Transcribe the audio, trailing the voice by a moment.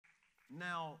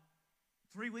Now,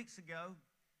 3 weeks ago,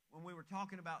 when we were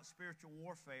talking about spiritual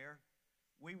warfare,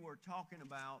 we were talking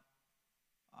about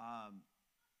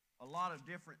a lot of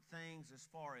different things as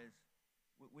far as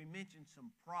we mentioned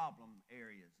some problem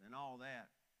areas and all that.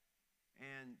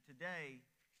 And today,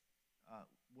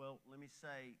 let me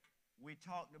say, we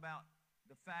talked about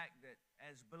the fact that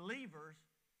as believers,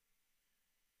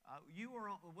 if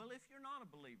you're not a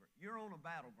believer, you're on a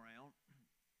battleground,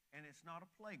 and it's not a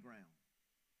playground.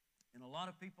 And a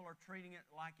lot of people are treating it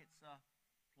like it's a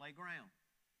playground.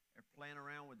 They're playing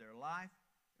around with their life.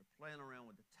 They're playing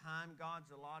around with the time God's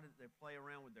allotted. They play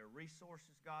around with their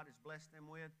resources God has blessed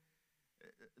them with.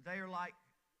 They are like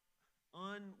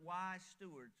unwise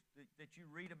stewards that you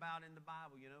read about in the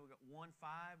Bible. You know, we've got 1,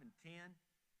 5, and 10.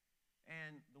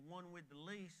 And the one with the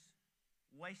least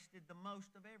wasted the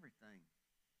most of everything.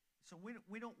 So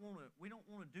we don't want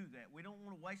to do that. We don't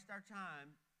want to waste our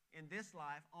time in this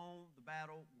life on the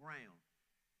battleground.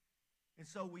 And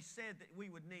so we said that we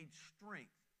would need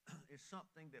strength. It's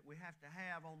something that we have to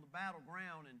have on the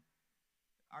battleground, and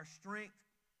our strength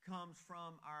comes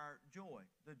from our joy.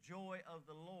 The joy of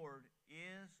the Lord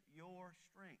is your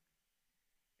strength.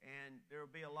 And there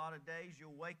will be a lot of days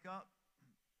you'll wake up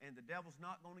and the devil's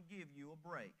not going to give you a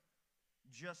break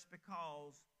just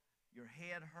because your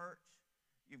head hurts.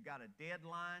 You've got a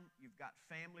deadline, you've got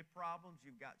family problems,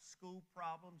 you've got school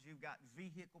problems, you've got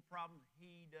vehicle problems.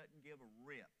 He doesn't give a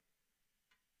rip.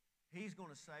 He's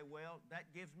going to say, well,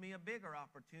 that gives me a bigger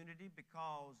opportunity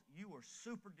because you are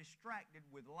super distracted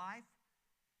with life,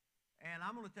 and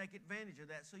I'm going to take advantage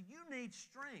of that. So you need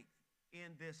strength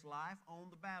in this life on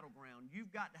the battleground.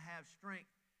 You've got to have strength.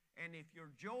 And if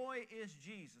your joy is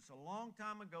Jesus, a long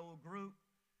time ago, a group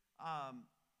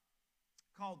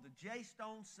called the J.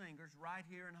 Stone Singers right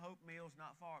here in Hope Mills,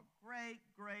 not far. Great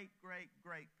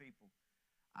people.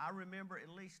 I remember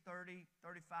at least 30,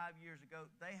 35 years ago,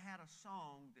 they had a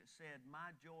song that said,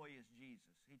 "My joy is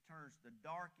Jesus. He turns the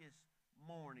darkest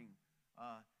morning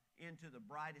into the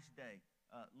brightest day."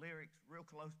 Lyrics real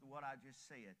close to what I just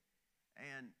said.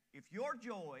 And if your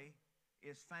joy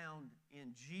is found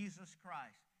in Jesus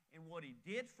Christ and what He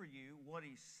did for you, what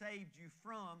He saved you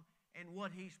from, and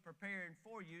what He's preparing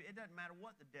for you, it doesn't matter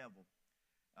what the devil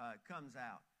comes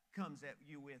at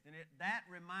you with. And that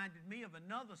reminded me of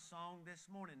another song this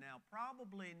morning. Now,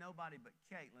 probably nobody but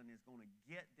Caitlin is going to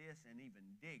get this and even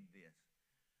dig this.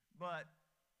 But,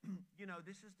 you know,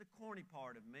 this is the corny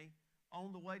part of me.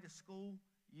 On the way to school,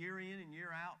 year in and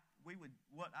year out, we would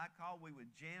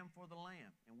jam for the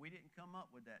lamb. And we didn't come up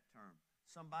with that term.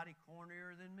 Somebody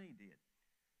cornier than me did.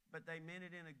 But they meant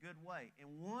it in a good way.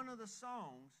 And one of the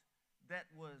songs that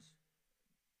was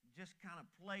just kind of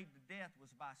played to death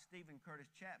was by Stephen Curtis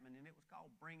Chapman, and it was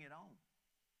called "Bring It On."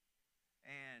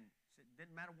 And it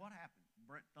didn't matter what happened.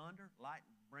 Thunder,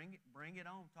 lightning, bring it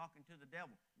on, talking to the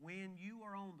devil. When you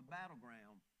are on the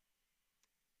battleground,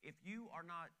 if you are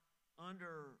not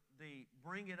under the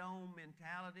bring it on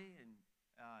mentality and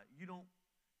you don't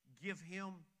give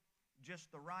him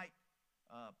just the right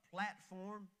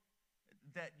platform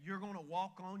that you're going to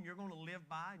walk on, you're going to live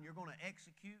by, and you're going to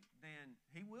execute, then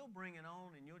he will bring it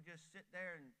on, and you'll just sit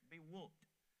there and be whooped.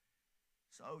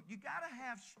 So you got to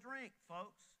have strength,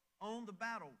 folks, on the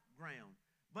battleground.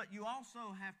 But you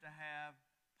also have to have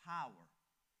power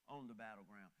on the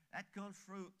battleground. That comes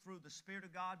through the Spirit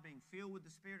of God, being filled with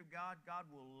the Spirit of God. God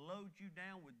will load you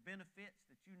down with benefits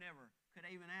that you never could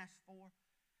even ask for.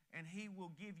 And He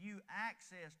will give you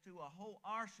access to a whole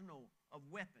arsenal of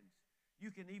weapons. You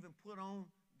can even put on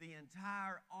the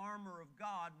entire armor of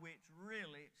God, which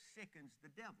really sickens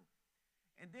the devil.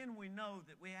 And then we know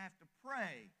that we have to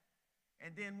pray.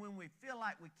 And then when we feel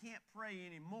like we can't pray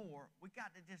anymore, we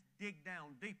got to just dig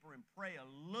down deeper and pray a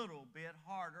little bit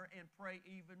harder and pray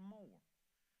even more.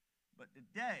 But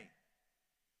today,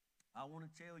 I want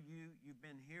to tell you, you've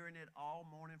been hearing it all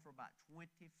morning for about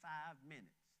 25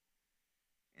 minutes.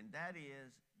 And that is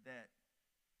that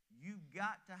you've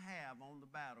got to have on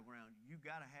the battleground, you've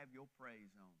got to have your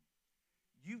praise on.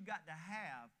 You've got to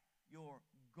have your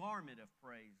garment of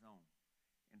praise on.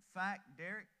 In fact,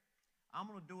 Derek, I'm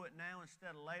going to do it now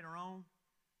instead of later on,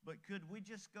 but could we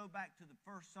just go back to the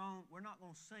first song? We're not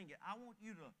going to sing it. I want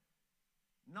you to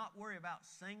not worry about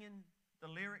singing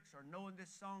the lyrics or knowing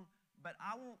this song, but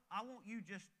I want you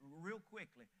just real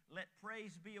quickly, let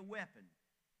praise be a weapon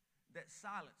that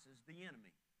silences the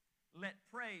enemy. Let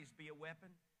praise be a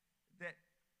weapon that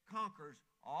conquers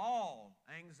all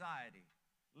anxiety.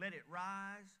 Let it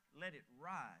rise, let it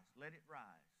rise, let it rise.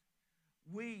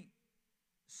 We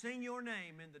sing your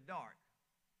name in the dark,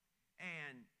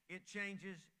 and it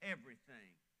changes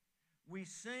everything. We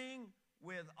sing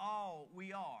with all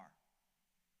we are,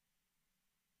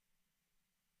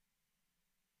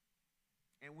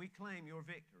 And we claim your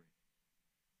victory.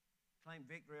 Claim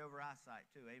victory over eyesight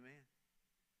too. Amen.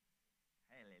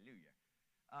 Hallelujah.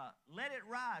 Let it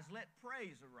rise. Let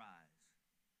praise arise.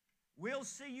 We'll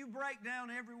see you break down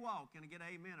every wall. Can I get an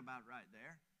amen about right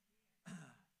there?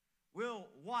 We'll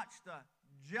watch the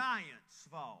giants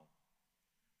fall.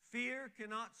 Fear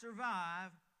cannot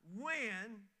survive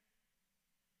when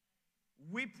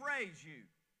we praise you.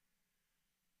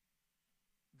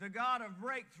 The God of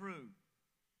breakthrough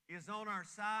is on our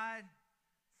side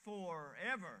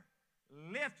forever.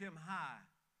 Lift him high.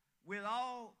 With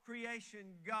all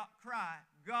creation, God, cry,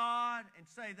 God, and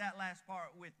say that last part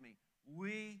with me.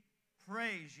 We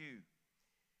praise you.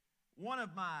 One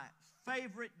of my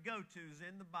favorite go-tos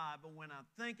in the Bible when I'm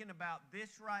thinking about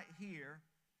this right here,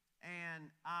 and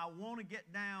I want to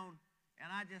get down,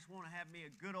 and I just want to have me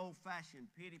a good old-fashioned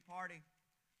pity party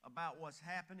about what's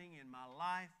happening in my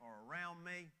life or around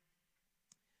me.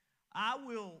 I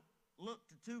will look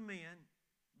to two men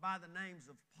by the names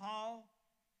of Paul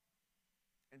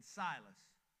and Silas.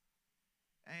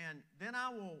 And then I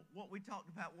will, what we talked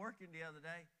about working the other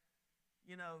day,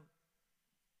 you know,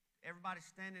 everybody's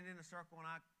standing in a circle, and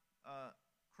I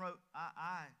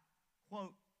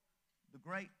quote the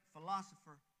great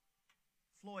philosopher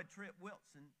Floyd Tripp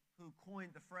Wilson, who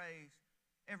coined the phrase,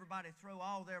 everybody throw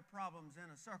all their problems in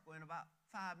a circle. In about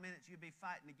 5 minutes, you'll be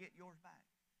fighting to get yours back.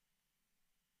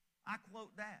 I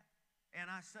quote that, and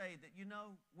I say that, you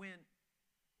know,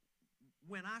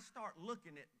 when I start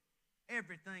looking at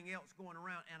everything else going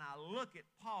around and I look at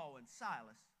Paul and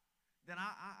Silas, then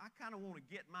I kind of want to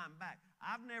get mine back.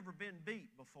 I've never been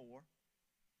beat before,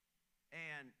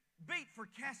 and beat for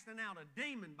casting out a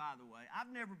demon, by the way.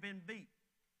 I've never been beat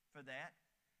for that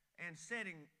and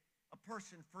setting a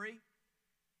person free.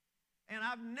 And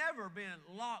I've never been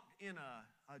locked in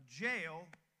a jail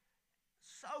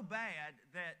so bad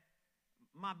that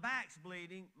my back's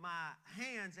bleeding, my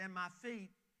hands and my feet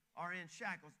are in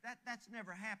shackles. That's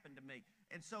never happened to me.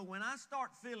 And so when I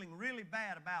start feeling really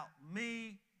bad about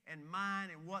me and mine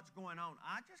and what's going on,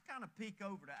 I just kind of peek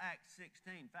over to Acts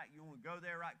 16. In fact, you want to go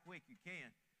there right quick, you can.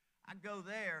 I go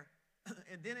there,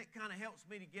 and then it kind of helps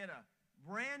me to get a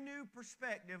brand new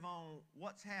perspective on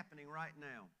what's happening right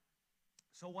now.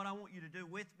 So what I want you to do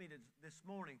with me this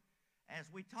morning, as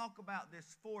we talk about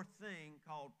this fourth thing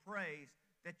called praise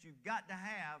that you've got to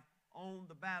have on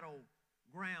the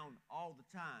battleground all the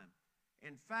time.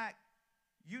 In fact,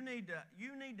 you need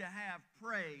to have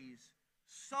praise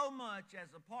so much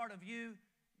as a part of you.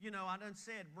 You know, I done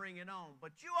said bring it on,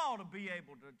 but you ought to be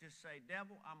able to just say,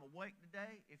 devil, I'm awake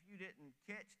today. If you didn't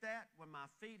catch that when my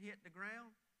feet hit the ground,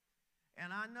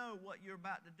 and I know what you're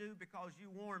about to do because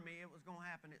you warned me it was going to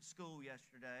happen at school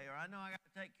yesterday, or I know I got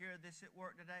to take care of this at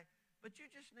work today, but you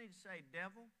just need to say,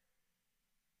 devil,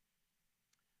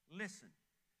 listen,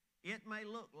 it may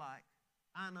look like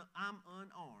I'm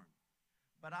unarmed,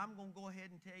 but I'm going to go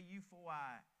ahead and tell you before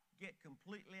I get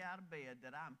completely out of bed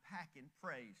that I'm packing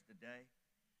praise today,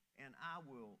 and I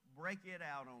will break it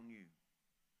out on you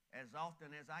as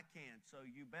often as I can. So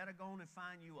you better go on and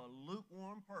find you a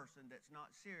lukewarm person that's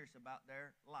not serious about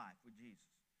their life with Jesus.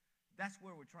 That's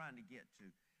where we're trying to get to.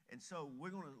 And so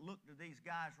we're going to look to these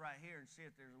guys right here and see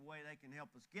if there's a way they can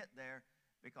help us get there,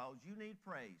 because you need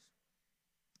praise.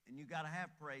 And you got to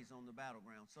have praise on the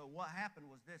battleground. So what happened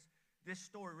was this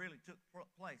story really took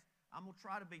place. I'm going to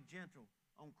try to be gentle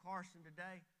on Carson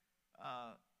today.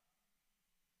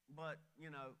 But, you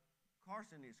know,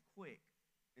 Carson is quick,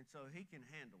 and so he can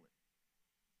handle it.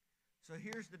 So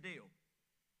here's the deal.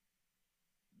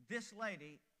 This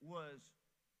lady was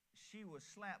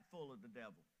slapped full of the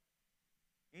devil.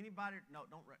 Anybody? No,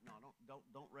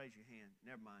 don't raise your hand.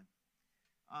 Never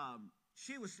mind.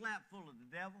 She was slapped full of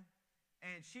the devil,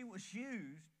 and she was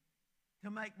used to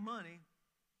make money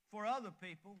for other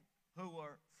people who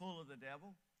were full of the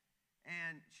devil.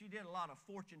 And she did a lot of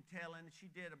fortune telling. She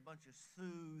did a bunch of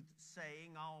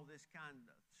soothsaying, all this kind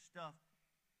of stuff.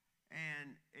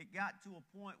 And it got to a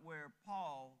point where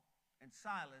Paul and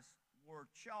Silas were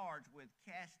charged with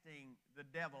casting the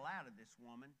devil out of this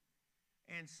woman.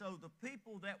 And so the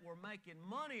people that were making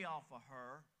money off of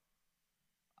her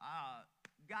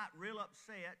got real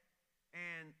upset,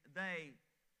 and they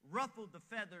ruffled the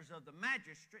feathers of the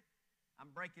magistrate.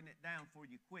 I'm breaking it down for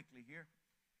you quickly here.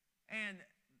 And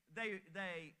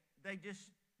they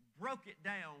just broke it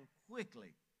down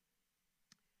quickly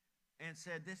and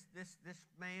said, this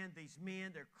man, these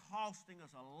men, they're costing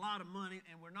us a lot of money,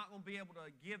 and we're not going to be able to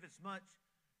give as much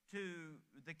to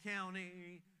the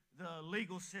county, the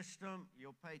legal system,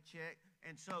 your paycheck.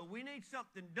 And so we need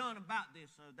something done about this.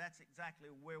 So that's exactly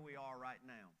where we are right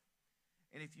now.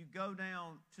 And if you go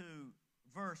down to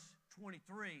verse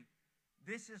 23,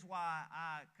 This is why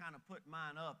I kind of put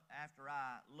mine up after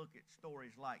I look at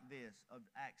stories like this of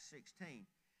Acts 16.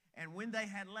 And when they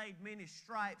had laid many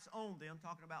stripes on them,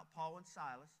 talking about Paul and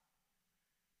Silas,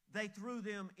 they threw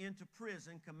them into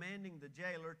prison, commanding the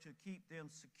jailer to keep them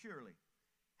securely.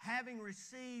 Having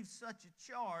received such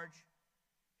a charge,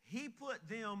 he put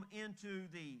them into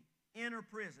the inner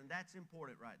prison. That's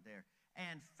important right there.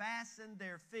 And fastened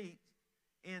their feet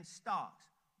in stocks.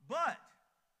 But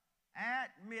at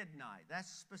midnight, that's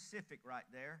specific right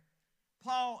there,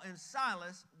 Paul and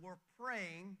Silas were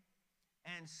praying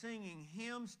and singing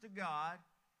hymns to God,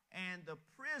 and the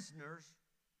prisoners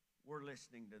were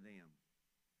listening to them.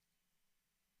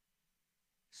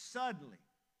 Suddenly,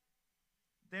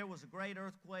 there was a great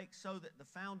earthquake, so that the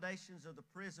foundations of the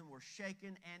prison were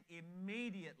shaken, and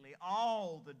immediately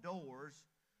all the doors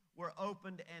were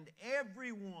opened, and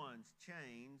everyone's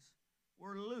chains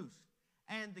were loosed.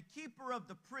 And the keeper of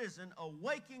the prison,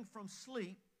 awaking from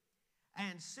sleep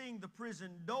and seeing the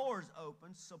prison doors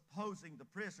open, supposing the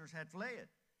prisoners had fled,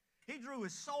 he drew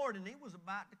his sword and he was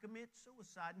about to commit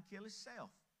suicide and kill himself.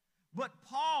 But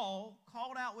Paul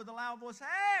called out with a loud voice, "Hey,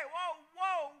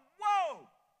 whoa,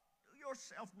 do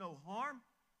yourself no harm,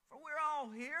 for we're all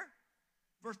here."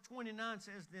 Verse 29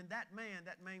 says, then that man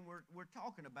we're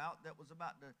talking about that was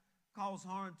about to cause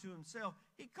harm to himself,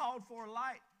 he called for a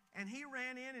light, and he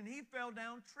ran in and he fell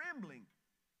down trembling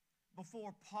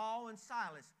before Paul and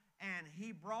Silas. And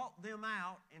he brought them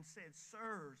out and said,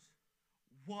 "Sirs,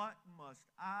 what must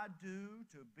I do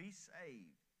to be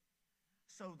saved?"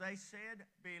 So they said,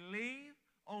 "Believe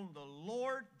on the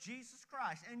Lord Jesus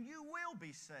Christ, and you will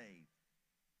be saved,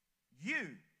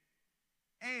 you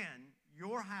and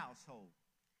your household."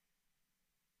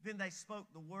 Then they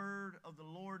spoke the word of the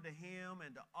Lord to him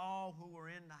and to all who were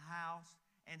in the house.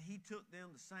 And he took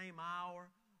them the same hour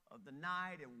of the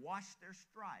night and washed their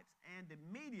stripes. And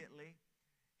immediately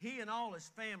he and all his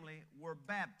family were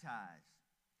baptized.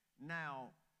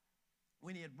 Now,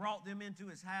 when he had brought them into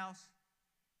his house,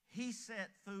 he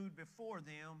set food before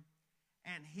them,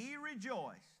 and he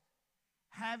rejoiced,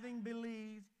 having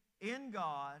believed in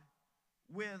God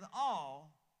with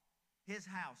all his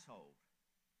household.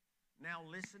 Now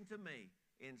listen to me.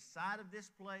 Inside of this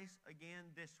place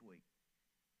again this week,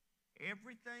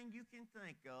 everything you can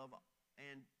think of,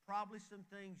 and probably some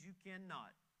things you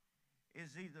cannot,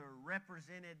 is either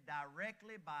represented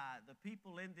directly by the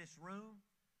people in this room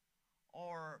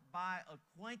or by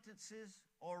acquaintances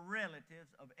or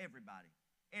relatives of everybody.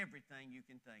 Everything you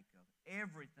can think of.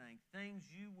 Everything. Things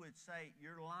you would say,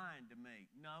 "You're lying to me."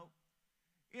 No.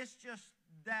 It's just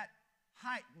that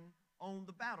heightened on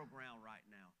the battleground right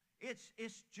now.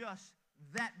 It's just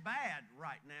that bad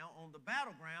right now on the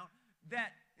battleground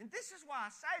that, and this is why I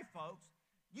say, folks,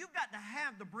 you've got to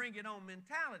have the bring it on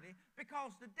mentality,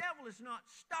 because the devil is not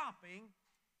stopping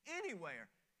anywhere.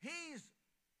 He's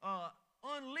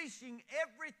unleashing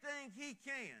everything he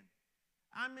can.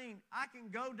 I mean, I can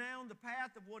go down the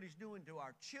path of what he's doing to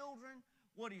our children,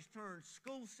 what he's turned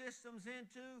school systems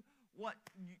into, what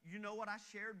I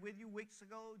shared with you weeks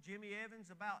ago, Jimmy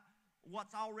Evans, about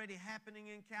what's already happening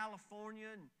in California,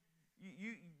 and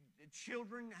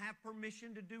children have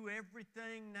permission to do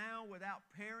everything now without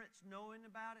parents knowing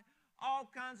about it. All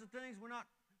kinds of things we're not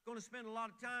going to spend a lot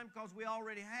of time because we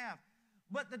already have.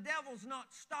 But the devil's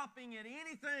not stopping at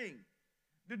anything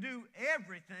to do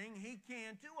everything he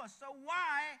can to us. So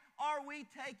why are we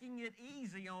taking it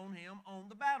easy on him on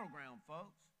the battleground,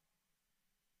 folks?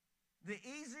 The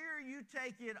easier you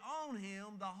take it on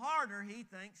him, the harder he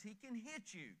thinks he can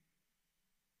hit you.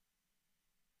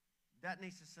 That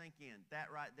needs to sink in. That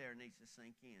right there needs to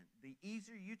sink in. The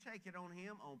easier you take it on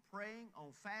him, on praying,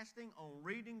 on fasting, on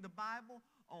reading the Bible,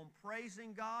 on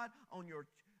praising God, on your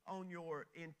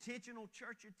intentional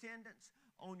church attendance,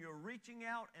 on your reaching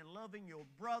out and loving your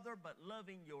brother, but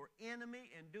loving your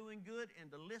enemy and doing good, and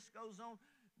the list goes on.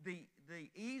 The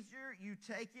easier you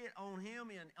take it on him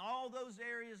in all those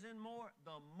areas and more,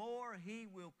 the more he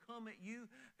will come at you,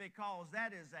 because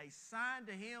that is a sign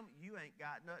to him you ain't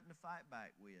got nothing to fight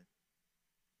back with.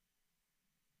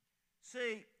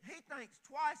 See, he thinks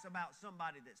twice about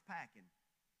somebody that's packing.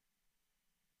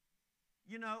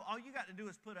 All you got to do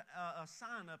is put a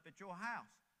sign up at your house.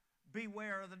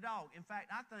 Beware of the dog. In fact,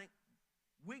 I think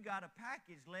we got a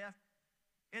package left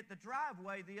at the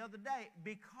driveway the other day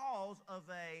because of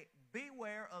a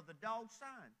beware of the dog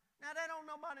sign. Now, they don't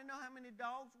nobody know how many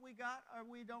dogs we got or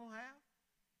we don't have.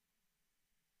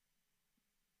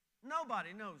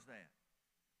 Nobody knows that.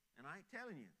 And I ain't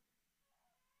telling you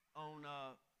on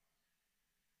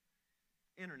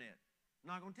internet. I'm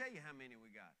not going to tell you how many we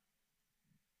got.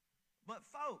 But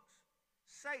folks,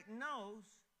 Satan knows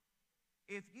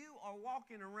if you are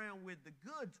walking around with the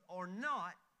goods or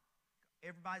not,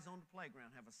 everybody's on the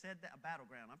playground. Have I said that? A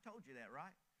battleground. I've told you that,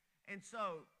 right? And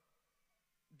so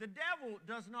the devil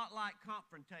does not like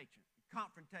confrontation.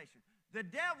 The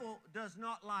devil does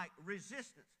not like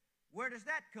resistance. Where does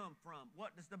that come from?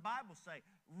 What does the Bible say?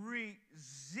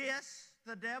 Resist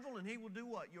the devil and he will do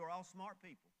what? You're all smart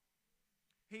people.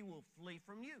 He will flee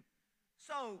from you.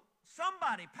 So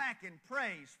somebody packing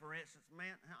praise, for instance,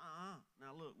 man,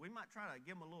 now look, we might try to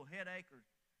give them a little headache or,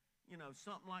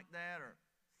 something like that, or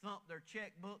thump their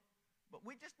checkbook, but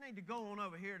we just need to go on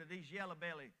over here to these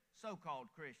yellow-belly so-called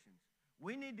Christians.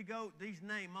 We need to go these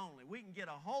name only. We can get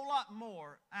a whole lot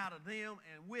more out of them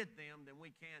and with them than we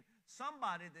can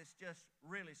somebody that's just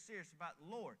really serious about the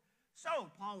Lord.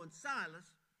 So Paul and Silas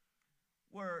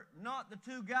were not the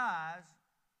two guys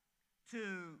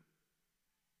to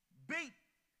beat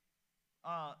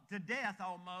to death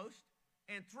almost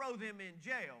and throw them in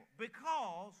jail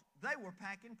because they were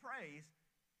packing praise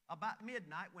about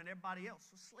midnight when everybody else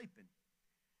was sleeping.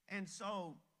 And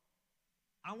so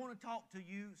I want to talk to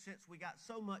you, since we got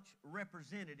so much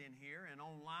represented in here and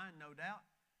online, no doubt.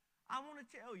 I want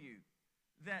to tell you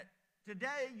that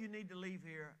today you need to leave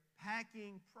here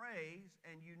packing praise,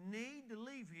 and you need to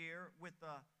leave here with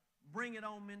a bring it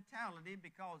on mentality,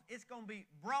 because it's going to be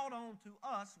brought on to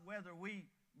us whether we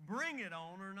bring it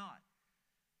on or not.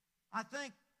 I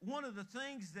think one of the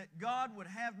things that God would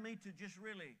have me to just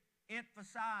really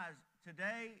emphasize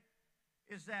today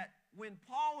is that when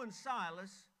Paul and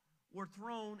Silas were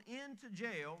thrown into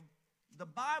jail, the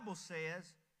Bible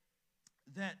says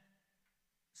that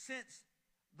since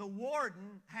the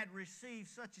warden had received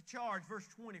such a charge, verse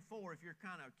 24, if you're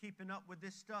kind of keeping up with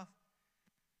this stuff,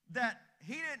 that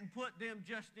he didn't put them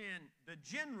just in the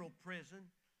general prison,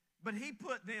 but he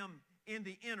put them in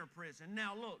the inner prison.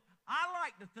 Now look, I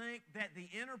like to think that the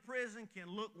inner prison can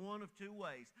look one of two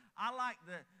ways. I like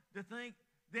to think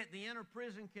that the inner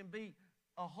prison can be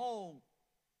a whole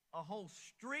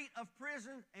street of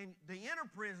prison, and the inner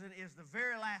prison is the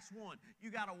very last one.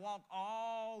 You got to walk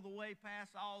all the way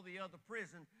past all the other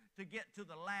prisons to get to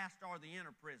the last or the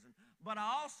inner prison. But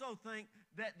I also think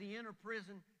that the inner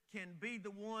prison can be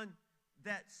the one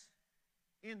that's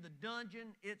in the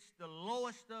dungeon. It's the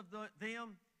lowest of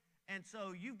them. And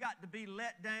so you've got to be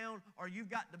let down, or you've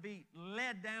got to be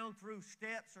led down through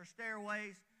steps or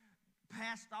stairways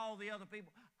past all the other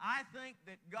people. I think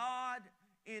that God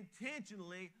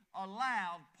intentionally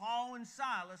allowed Paul and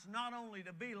Silas not only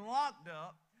to be locked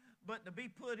up, but to be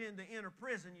put in the inner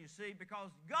prison, you see, because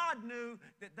God knew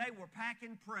that they were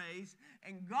packing praise,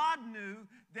 and God knew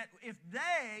that if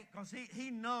they, because he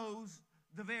knows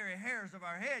the very hairs of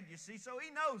our head, you see, so he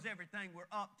knows everything we're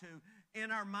up to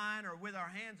in our mind or with our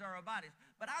hands or our bodies.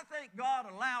 But I think God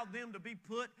allowed them to be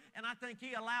put, and I think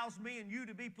he allows me and you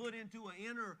to be put into an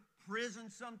inner prison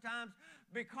sometimes,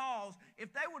 because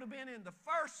if they would have been in the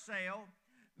first cell,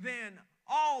 then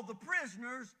all the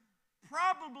prisoners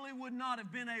probably would not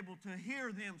have been able to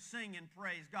hear them sing and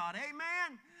praise God.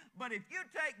 Amen? But if you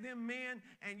take them men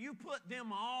and you put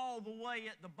them all the way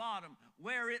at the bottom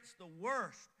where it's the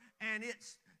worst and it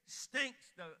stinks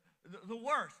the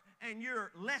worst, and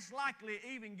you're less likely to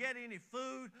even get any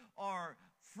food or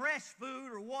fresh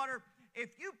food or water,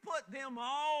 if you put them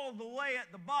all the way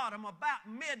at the bottom about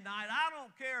midnight, I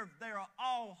don't care if they're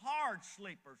all hard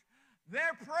sleepers,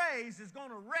 their praise is going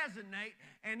to resonate,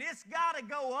 and it's got to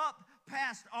go up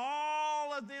past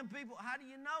all of them people. How do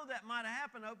you know that might have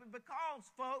happened, Opie? Because,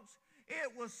 folks,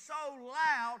 it was so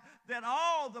loud that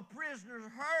all the prisoners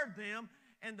heard them,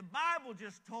 and the Bible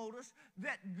just told us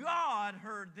that God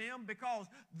heard them because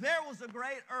there was a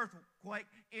great earthquake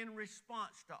in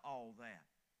response to all that.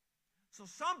 So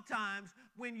sometimes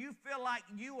when you feel like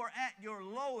you are at your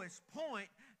lowest point,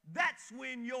 that's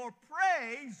when your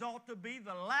praise ought to be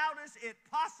the loudest it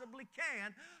possibly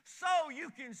can, so you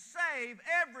can save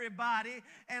everybody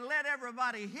and let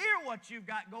everybody hear what you've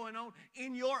got going on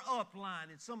in your upline.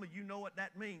 And some of you know what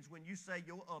that means when you say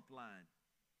your upline.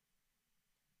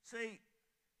 See,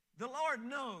 the Lord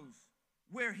knows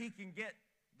where he can get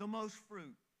the most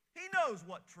fruit. He knows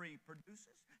what tree produces.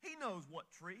 He knows what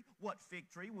fig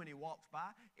tree, when he walks by,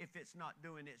 if it's not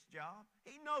doing its job.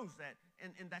 He knows that,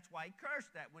 and that's why he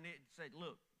cursed that when it said,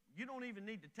 look, you don't even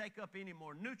need to take up any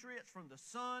more nutrients from the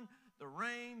sun, the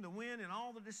rain, the wind, and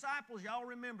all the disciples. Y'all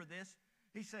remember this.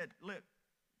 He said, look,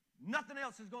 nothing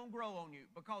else is going to grow on you,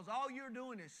 because all you're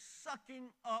doing is sucking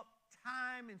up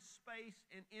time and space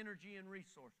and energy and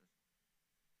resources.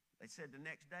 They said the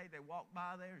next day they walked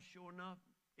by there, and sure enough,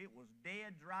 it was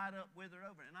dead, dried up, withered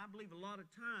over. And I believe a lot of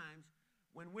times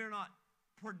when we're not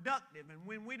productive and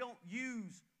when we don't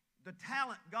use the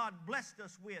talent God blessed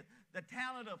us with, the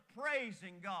talent of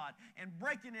praising God and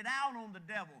breaking it out on the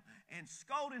devil and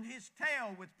scolding his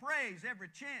tail with praise every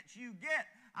chance you get,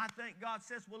 I think God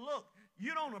says, well, look,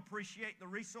 you don't appreciate the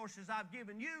resources I've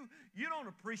given you. You don't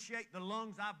appreciate the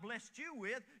lungs I've blessed you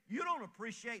with. You don't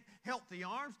appreciate healthy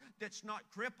arms that's not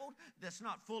crippled, that's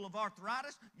not full of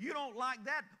arthritis. You don't like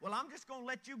that. Well, I'm just going to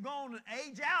let you go on and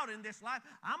age out in this life.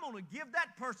 I'm going to give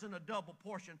that person a double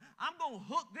portion. I'm going to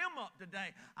hook them up today.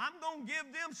 I'm going to give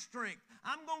them strength.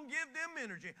 I'm going to give them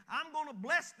energy. I'm going to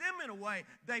bless them in a way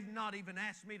they've not even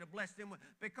asked me to bless them with,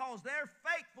 because they're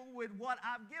faithful with what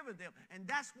I've given them. And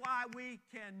that's why we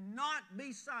cannot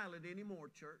be silent anymore,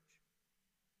 church.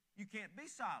 You can't be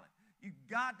silent. You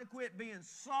got to quit being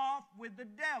soft with the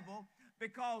devil,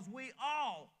 because we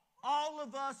all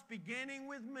of us, beginning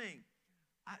with me,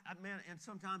 man, and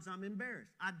sometimes I'm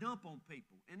embarrassed. I dump on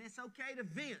people, and it's okay to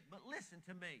vent, but listen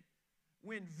to me.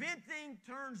 When venting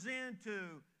turns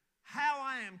into how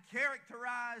I am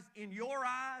characterized in your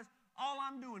eyes, all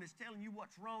I'm doing is telling you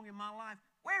what's wrong in my life.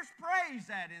 Where's praise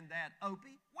at in that,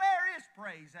 Opie? Where is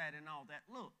praise at in all that?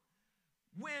 Look,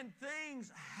 when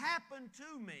things happen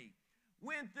to me,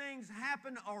 when things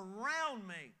happen around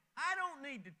me, I don't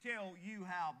need to tell you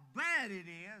how bad it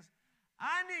is.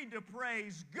 I need to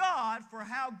praise God for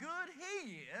how good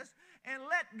He is and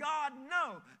let God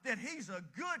know that He's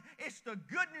it's the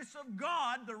goodness of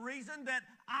God, the reason that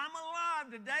I'm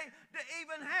alive today to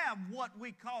even have what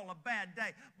we call a bad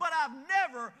day. But I've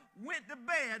never went to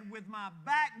bed with my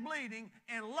back bleeding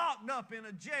and locked up in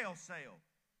a jail cell.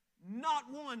 Not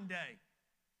one day.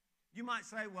 You might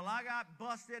say, well, I got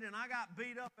busted and I got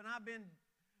beat up and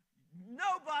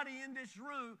nobody in this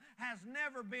room has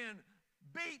never been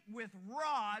beat with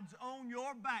rods on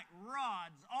your back.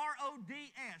 Rods,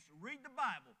 R-O-D-S. Read the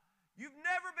Bible. You've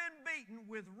never been beaten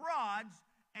with rods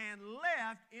and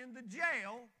left in the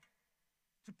jail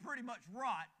to pretty much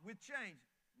rot with chains.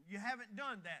 You haven't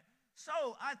done that.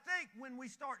 So I think when we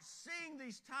start seeing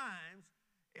these times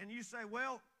and you say,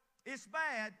 well, it's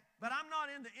bad, but I'm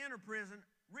not in the inner prison,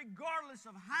 regardless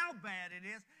of how bad it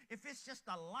is, if it's just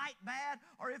a light bad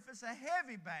or if it's a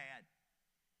heavy bad,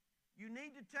 you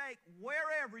need to take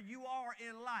wherever you are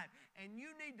in life and you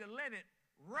need to let it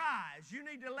rise. You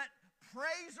need to let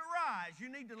praise arise. You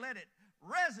need to let it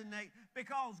resonate,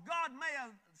 because God may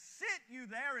have sent you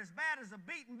there, as bad as a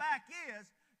beaten back is.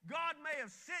 God may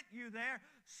have sent you there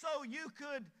so you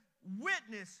could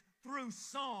witness through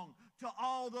song to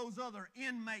all those other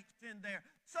inmates in there.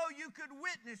 So you could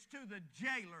witness to the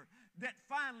jailer that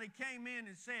finally came in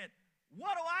and said,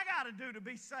 what do I got to do to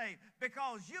be saved?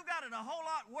 Because you got it a whole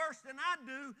lot worse than I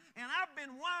do, and I've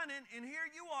been whining, and here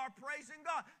you are praising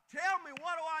God. Tell me,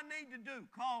 what do I need to do?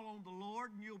 Call on the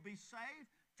Lord, and you'll be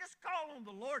saved. Just call on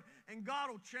the Lord, and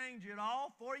God will change it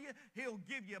all for you. He'll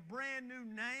give you a brand new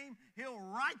name. He'll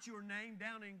write your name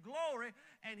down in glory,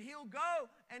 and He'll go,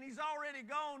 and He's already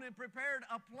gone and prepared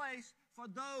a place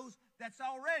for those that's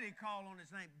already called on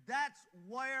His name. That's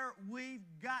where we've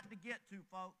got to get to,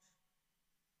 folks.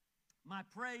 My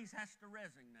praise has to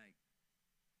resonate.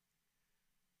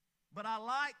 But I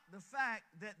like the fact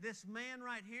that this man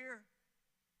right here,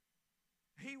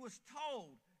 he was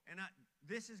told, and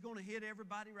this is going to hit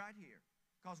everybody right here,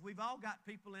 because we've all got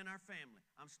people in our family.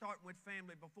 I'm starting with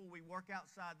family before we work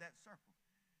outside that circle.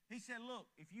 He said, look,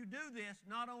 if you do this,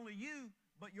 not only you,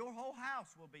 but your whole house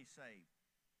will be saved.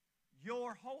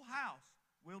 Your whole house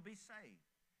will be saved.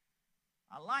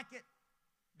 I like it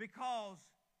because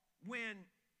when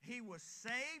he was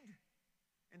saved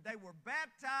and they were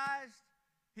baptized,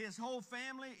 his whole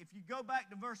family, if you go back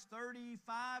to verse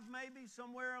 35 maybe,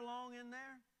 somewhere along in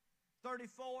there,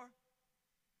 34,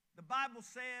 the Bible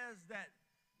says that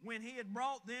when he had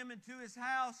brought them into his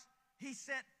house, he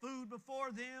set food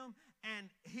before them, and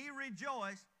he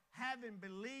rejoiced, having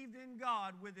believed in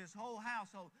God with his whole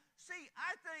household. See,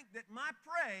 I think that my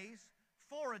praise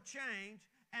for a change,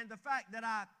 and the fact that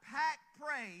I pack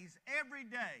praise every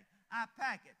day, I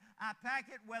pack it. I pack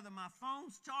it whether my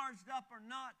phone's charged up or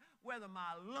not, whether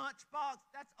my lunchbox,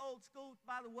 that's old school,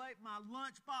 by the way, my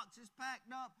lunchbox is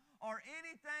packed up, or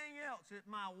anything else, if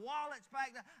my wallet's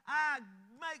packed up, I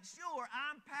make sure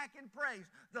I'm packing praise.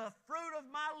 The fruit of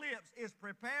my lips is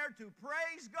prepared to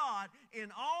praise God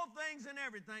in all things and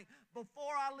everything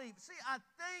before I leave. See, I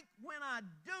think when I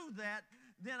do that,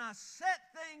 then I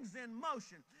set things in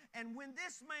motion. And when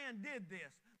this man did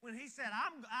this, when he said,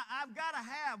 I've got to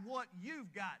have what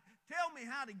you've got, tell me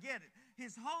how to get it,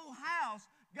 his whole house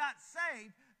got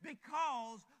saved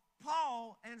because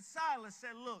Paul and Silas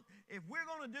said, look, if we're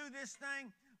going to do this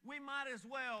thing, we might as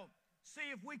well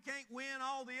see if we can't win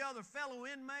all the other fellow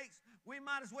inmates we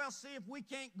might as well see if we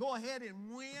can't go ahead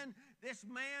and win this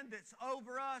man that's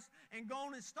over us and go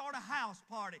on and start a house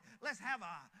party. Let's have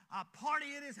a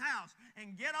party at his house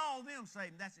and get all of them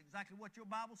saved. That's exactly what your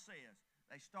Bible says.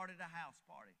 They started a house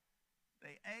party.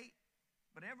 They ate,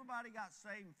 but everybody got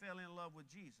saved and fell in love with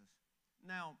Jesus.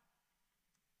 Now,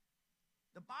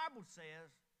 the Bible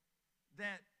says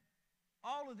that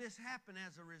all of this happened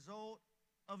as a result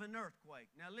of an earthquake.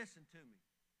 Now, listen to me.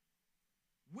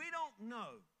 We don't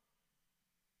know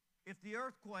if the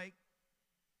earthquake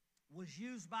was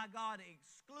used by God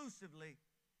exclusively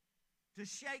to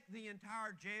shake the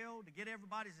entire jail, to get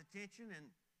everybody's attention and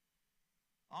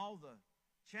all the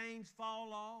chains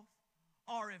fall off,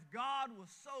 or if God was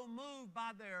so moved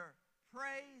by their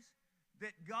praise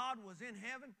that God was in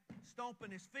heaven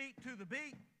stomping his feet to the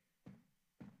beat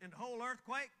in the whole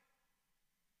earthquake.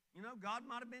 You know, God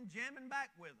might have been jamming back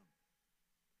with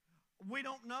them. We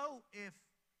don't know if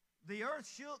the earth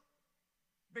shook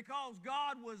because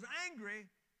God was angry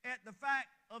at the fact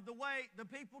of the way the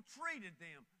people treated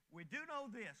them. We do know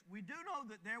this. We do know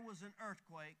that there was an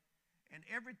earthquake and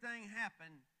everything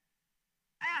happened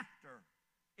after,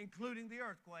 including the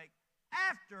earthquake,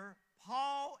 after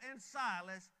Paul and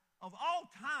Silas, of all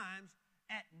times,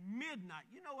 at midnight.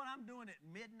 You know what I'm doing at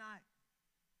midnight?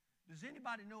 Does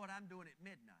anybody know what I'm doing at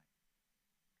midnight?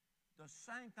 The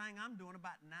same thing I'm doing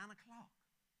about 9 o'clock.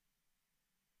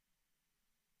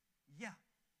 Yeah,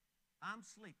 I'm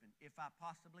sleeping if I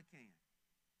possibly can.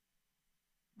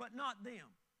 But not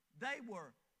them. They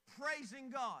were praising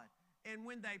God. And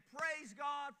when they praise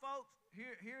God, folks,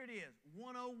 here it is,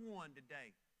 101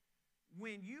 today.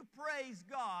 When you praise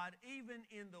God, even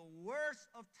in the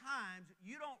worst of times,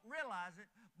 you don't realize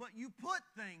it, but you put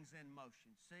things in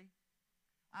motion, see?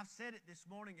 I've said it this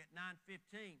morning at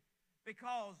 9:15,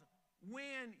 because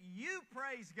when you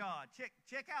praise God,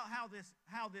 check out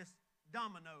how this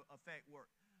domino effect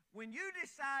works. When you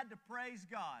decide to praise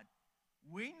God,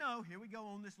 we know, here we go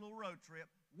on this little road trip,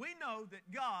 we know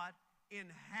that God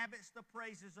inhabits the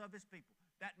praises of his people.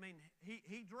 That means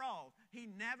he draws, he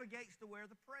navigates to where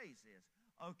the praise is,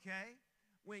 okay?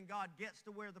 When God gets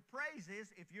to where the praise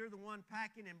is, if you're the one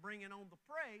packing and bringing on the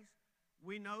praise,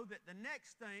 we know that the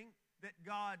next thing that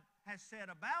God has said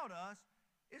about us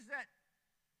is that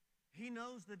he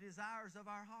knows the desires of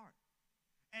our heart,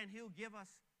 and he'll give us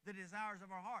the desires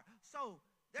of our heart. So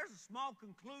there's a small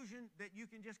conclusion that you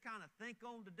can just kind of think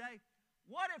on today.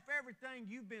 What if everything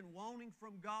you've been wanting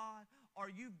from God, or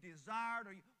you've desired,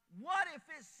 what if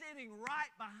it's sitting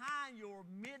right behind your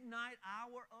midnight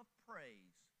hour of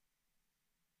praise?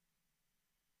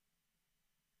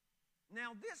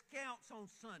 Now, this counts on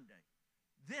Sunday.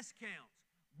 This counts.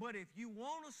 But if you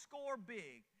want to score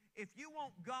big, if you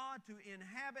want God to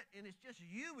inhabit, and it's just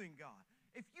you and God,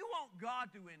 if you want God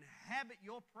to inhabit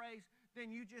your praise,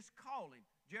 then you just call him.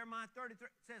 Jeremiah 33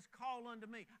 says, call unto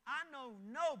me. I know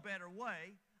no better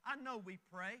way. I know we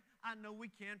pray. I know we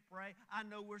can pray. I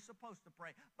know we're supposed to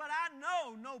pray. But I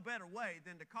know no better way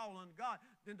than to call on God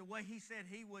than the way he said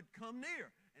he would come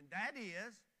near. And that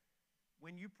is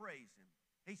when you praise him.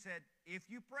 He said,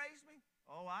 if you praise me,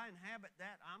 oh, I inhabit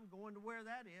that. I'm going to where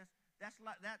that is. That's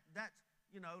like that's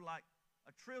like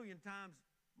a trillion times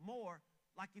more.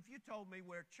 Like if you told me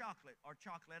where chocolate or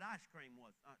chocolate ice cream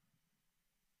was.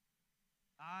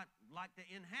 I'd like to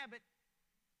inhabit,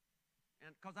 and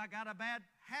because I got a bad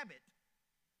habit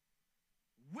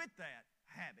with that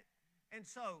habit. And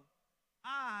so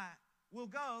I will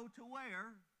go to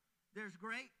where there's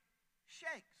great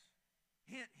shakes.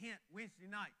 Hint, hint, Wednesday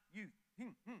night, youth.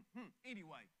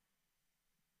 Anyway,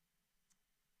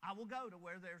 I will go to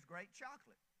where there's great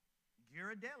chocolate.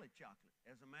 Ghirardelli chocolate,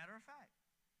 as a matter of fact.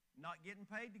 Not getting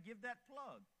paid to give that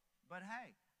plug. But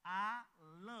hey, I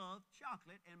love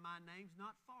chocolate, and my name's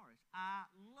not Forrest. I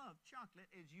love chocolate,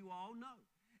 as you all know.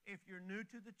 If you're new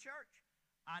to the church,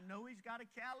 I know he's got a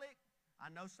cowlick. I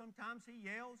know sometimes he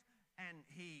yells, and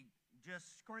he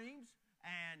just screams,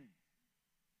 and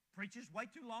preaches way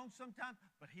too long sometimes,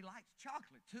 but he likes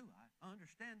chocolate too. I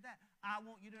understand that. I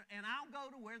want you to, and I'll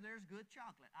go to where there's good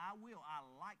chocolate. I will. I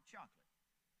like chocolate.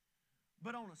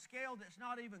 But on a scale that's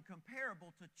not even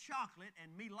comparable to chocolate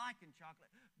and me liking chocolate,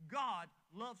 God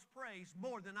loves praise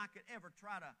more than I could ever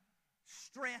try to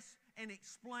stress and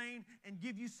explain and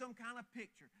give you some kind of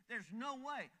picture. There's no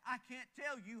way. I can't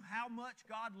tell you how much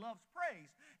God loves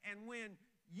praise. And when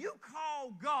you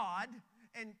call God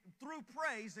and through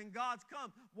praise and God's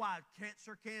come, why,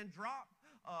 cancer can drop,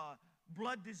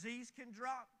 blood disease can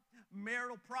drop,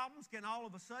 marital problems can all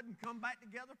of a sudden come back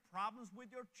together, problems with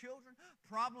your children,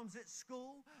 problems at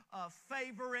school,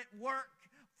 favor at work,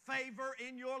 favor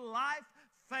in your life,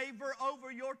 favor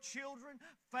over your children,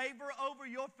 favor over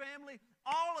your family.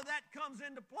 All of that comes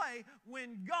into play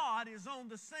when God is on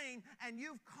the scene and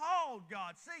you've called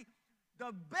God. See,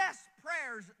 the best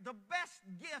prayers, the best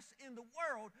gifts in the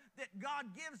world that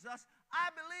God gives us,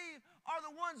 I believe, are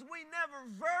the ones we never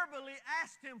verbally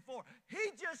asked Him for.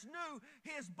 He just knew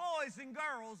His boys and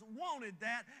girls wanted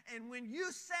that, and when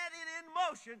you set it in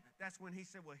motion, that's when He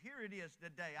said, well, here it is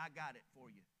today. I got it for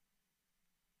you.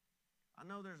 I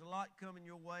know there's a lot coming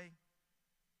your way,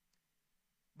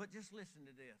 but just listen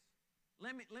to this.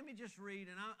 Let me just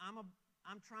read, and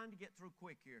I'm trying to get through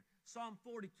quick here. Psalm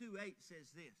 42:8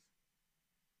 says this.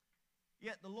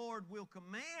 Yet the Lord will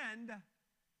command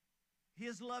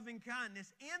His loving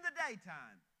kindness in the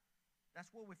daytime. That's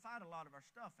where we fight a lot of our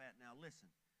stuff at now. Listen.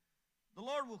 The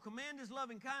Lord will command His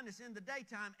loving kindness in the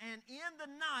daytime, and in the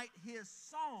night His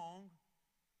song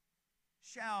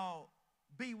shall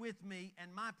be with me,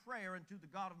 and my prayer unto the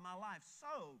God of my life.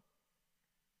 So,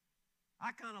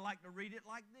 I kind of like to read it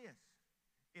like this.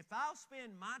 If I'll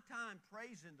spend my time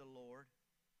praising the Lord,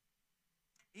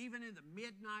 even in the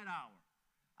midnight hour,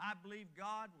 I believe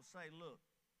God will say, look,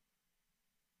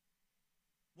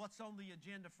 what's on the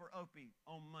agenda for Opie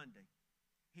on Monday?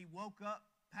 He woke up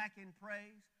packing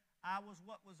praise. I was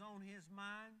what was on his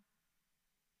mind.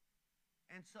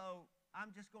 And so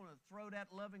I'm just going to throw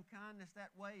that loving kindness that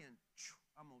way and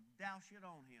I'm going to douse it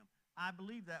on him. I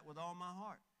believe that with all my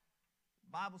heart.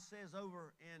 The Bible says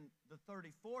over in the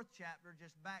 34th chapter,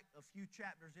 just back a few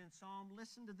chapters in Psalm,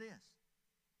 listen to this.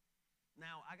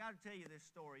 Now, I got to tell you this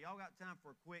story. Y'all got time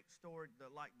for a quick story,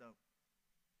 like the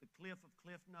cliff of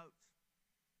cliff notes?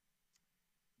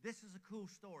 This is a cool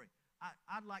story.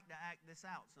 I'd like to act this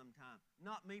out sometime.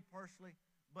 Not me personally,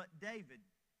 but David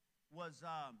was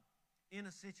in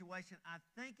a situation. I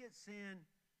think it's in,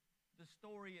 the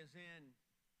story is in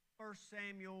 1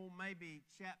 Samuel, maybe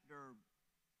chapter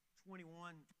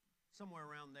 21, somewhere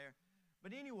around there.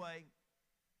 But anyway,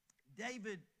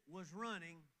 David was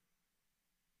running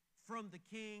from the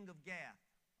king of Gath,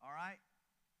 all right?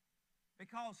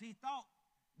 Because he thought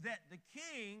that the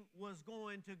king was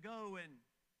going to go and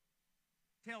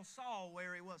tell Saul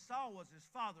where he was. Saul was his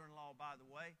father-in-law, by the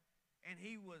way, and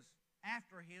he was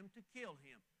after him to kill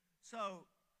him. So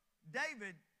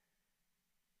David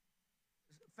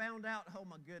found out, oh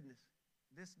my goodness,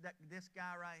 this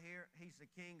guy right here, he's the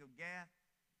king of Gath,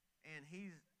 and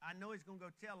I know he's going to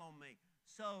go tell on me.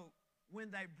 So when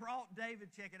they brought David,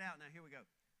 check it out now, here we go.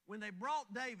 When they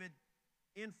brought David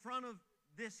in front of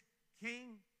this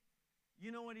king,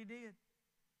 you know what he did?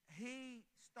 He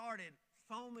started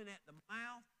foaming at the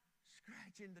mouth,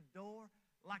 scratching the door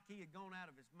like he had gone out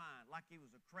of his mind, like he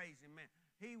was a crazy man.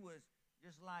 He was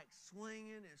just like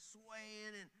swinging and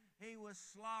swaying, and he was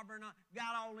slobbering,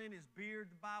 got all in his beard,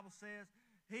 the Bible says.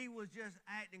 He was just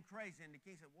acting crazy, and the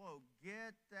king said, whoa,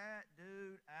 get that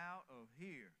dude out of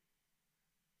here.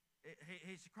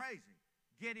 He's crazy.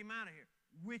 Get him out of here.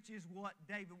 Which is what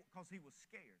David, because he was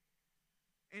scared.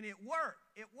 And it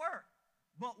worked. It worked.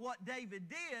 But what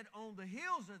David did on the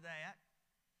heels of that,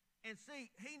 and see,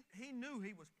 he knew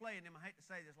he was playing them. I hate to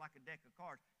say this, like a deck of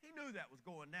cards. He knew that was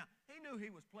going down. He knew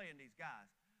he was playing these guys.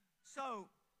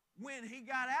 So when he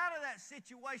got out of that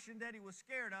situation that he was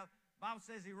scared of, the Bible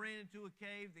says he ran into a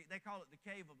cave. They call it the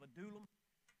cave of Adullam.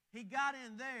 He got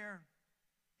in there,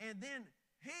 and then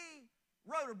he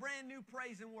wrote a brand new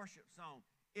praise and worship song.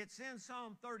 It's in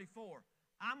Psalm 34.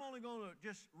 I'm only going to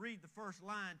just read the first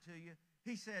line to you.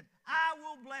 He said, I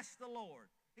will bless the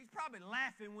Lord. He's probably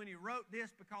laughing when he wrote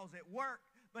this because it worked,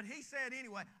 but he said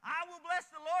anyway, I will bless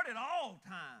the Lord at all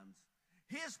times.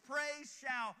 His praise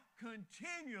shall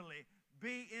continually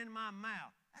be in my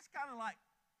mouth. That's kind of like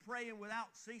praying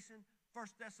without ceasing. 1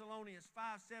 Thessalonians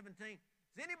 5:17.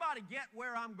 Does anybody get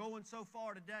where I'm going so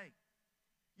far today?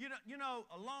 You know,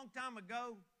 a long time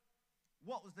ago,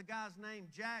 what was the guy's name?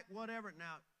 Jack, whatever.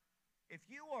 Now, if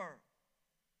you were,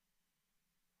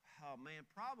 oh man,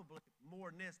 probably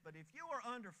more than this, but if you were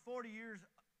under 40 years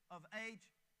of age,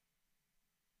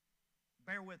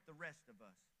 bear with the rest of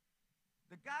us.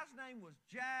 The guy's name was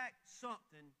Jack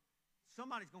something.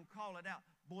 Somebody's going to call it out.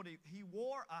 But he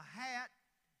wore a hat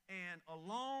and a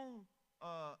long,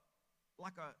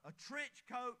 like a trench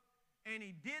coat, and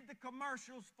he did the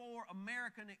commercials for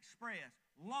American Express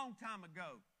a long time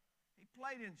ago. He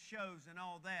played in shows and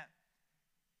all that.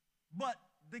 But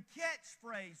the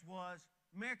catchphrase was,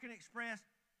 American Express,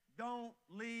 don't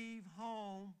leave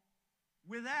home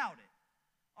without it.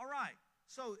 All right.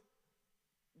 So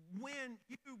when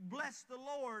you bless the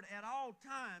Lord at all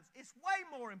times, it's way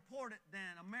more important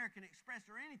than American Express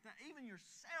or anything, even your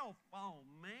cell phone,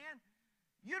 man.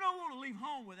 You don't want to leave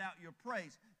home without your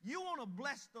praise. You want to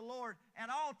bless the Lord at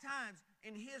all times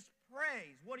in His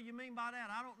praise. What do you mean by that?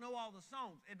 I don't know all the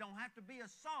songs. It don't have to be a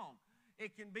song.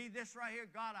 It can be this right here.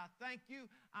 God, I thank you.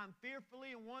 I'm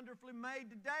fearfully and wonderfully made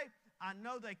today. I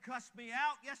know they cussed me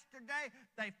out yesterday.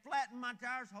 They flattened my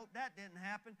tires. Hope that didn't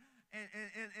happen.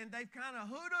 And they've kind of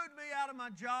hoodooed me out of my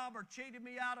job or cheated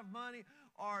me out of money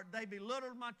or they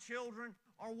belittled my children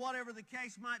or whatever the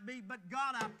case might be. But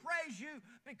God, I praise you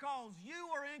because you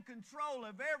are in control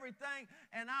of everything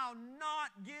and I'll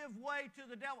not give way to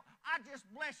the devil. I just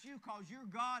bless you because you're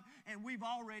God and we've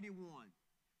already won.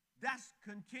 That's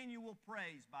continual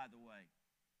praise, by the way.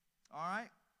 All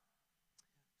right?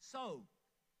 So,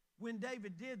 when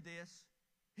David did this,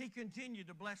 he continued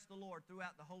to bless the Lord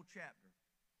throughout the whole chapter.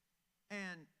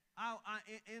 And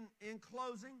in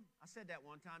closing, I said that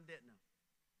one time, didn't I?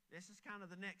 This is kind of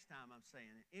the next time I'm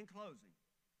saying it. In closing.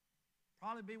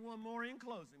 Probably be one more in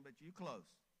closing, but you close.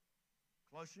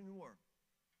 Closer than you were.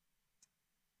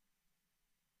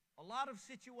 A lot of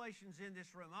situations in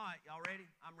this room. All right, y'all ready?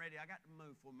 I'm ready. I got to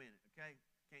move for a minute, okay?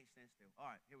 Can't stand still. All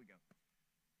right, here we go.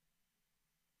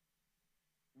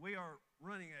 We are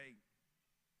running a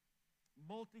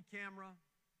multi-camera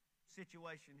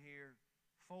situation here.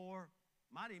 4,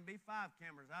 might even be 5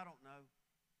 cameras. I don't know.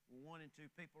 We're 1 and 2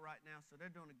 people right now, so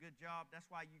they're doing a good job. That's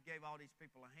why you gave all these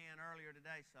people a hand earlier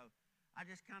today. So I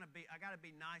just I got to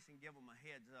be nice and give them a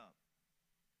heads up.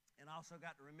 And I also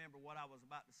got to remember what I was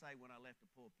about to say when I left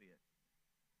the pulpit.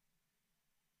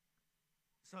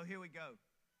 So here we go.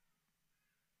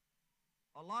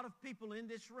 A lot of people in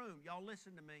this room, y'all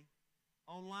listen to me.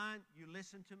 Online, you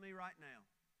listen to me right now.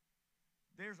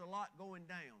 There's a lot going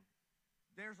down.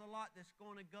 There's a lot that's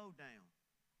going to go down.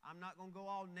 I'm not going to go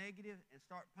all negative and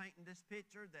start painting this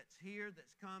picture that's here,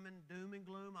 that's coming, doom and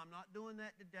gloom. I'm not doing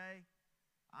that today.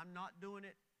 I'm not doing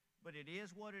it, but it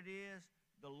is what it is.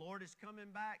 The Lord is coming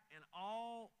back, and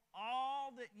all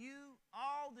that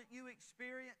you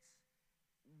experience,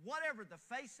 whatever the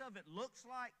face of it looks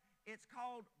like, it's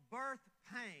called birth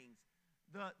pangs.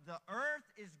 The earth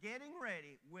is getting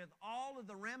ready with all of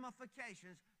the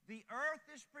ramifications. The earth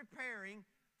is preparing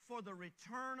for the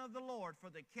return of the Lord, for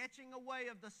the catching away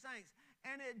of the saints.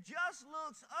 And it just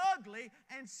looks ugly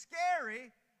and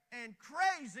scary and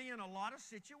crazy in a lot of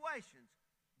situations.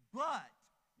 But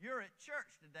you're at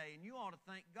church today, and you ought to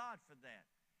thank God for that.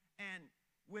 And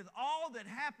with all that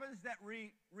happens that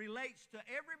relates to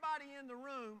everybody in the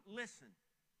room, listen,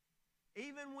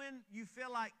 even when you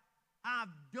feel like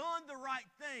I've done the right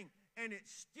thing and it's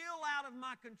still out of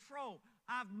my control,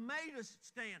 I've made a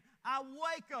stand, I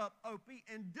wake up, Opie,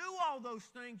 and do all those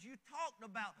things you talked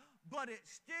about, but it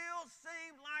still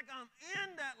seems like I'm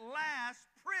in that last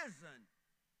prison.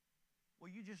 Well,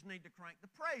 you just need to crank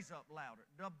the praise up louder.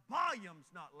 The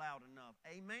volume's not loud enough.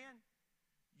 Amen?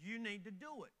 You need to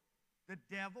do it. The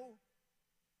devil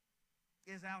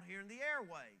is out here in the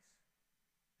airways.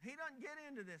 He doesn't get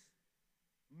into this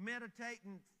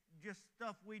meditating just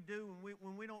stuff we do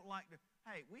when we don't like to.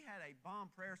 Hey, we had a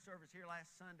bomb prayer service here last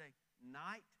Sunday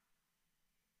night.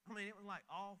 I mean, it was like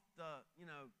off the,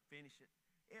 finish it.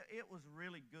 It was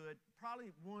really good.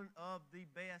 Probably one of the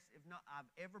best, if not I've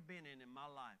ever been in my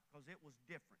life, because it was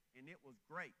different and it was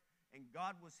great. And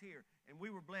God was here and we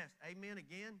were blessed. Amen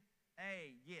again?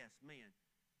 Yes, man.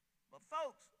 But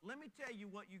folks, let me tell you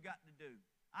what you got to do.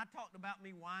 I talked about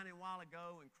me whining a while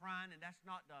ago and crying, and that's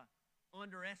not to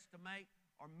underestimate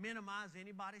or minimize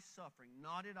anybody's suffering.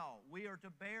 Not at all. We are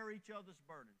to bear each other's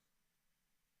burdens.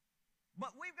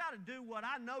 But we've got to do what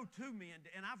I know 2 men,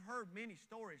 and I've heard many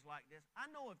stories like this. I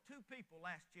know of 2 people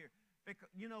last year, because,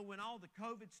 when all the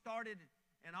COVID started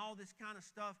and all this kind of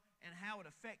stuff and how it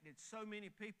affected so many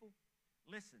people.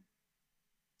 Listen,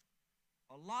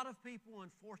 a lot of people,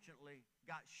 unfortunately,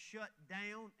 got shut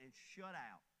down and shut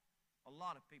out. A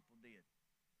lot of people did.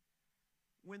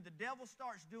 When the devil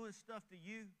starts doing stuff to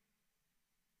you,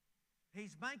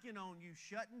 he's banking on you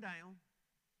shutting down,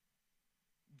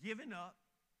 giving up,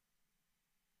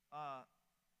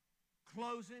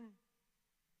 closing,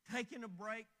 taking a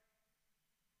break,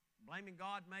 blaming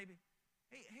God maybe.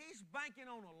 He's banking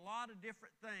on a lot of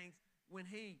different things when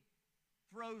he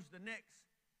throws the next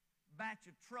batch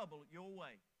of trouble your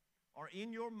way or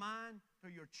in your mind, to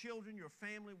your children, your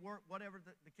family, work, whatever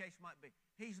the case might be.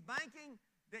 He's banking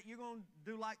that you're going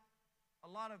to do like a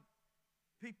lot of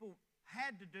people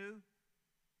had to do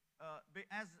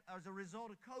as a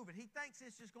result of COVID. He thinks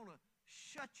it's just going to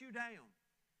shut you down.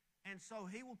 And so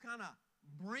he will kind of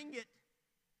bring it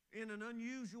in an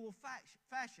unusual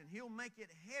fashion. He'll make it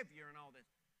heavier and all this.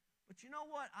 But you know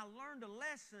what? I learned a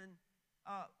lesson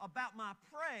about my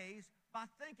praise by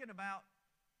thinking about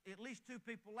at least 2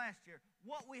 people last year.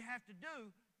 What we have to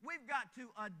do, we've got to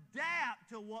adapt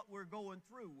to what we're going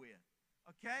through with,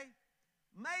 okay?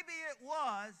 Maybe it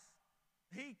was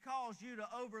he caused you to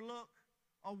overlook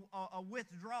a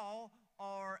withdrawal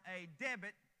or a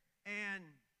debit, and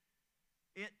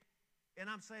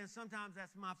I'm saying sometimes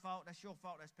that's my fault, that's your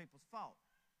fault, that's people's fault.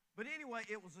 But anyway,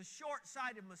 it was a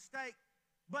short-sighted mistake,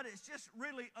 but it's just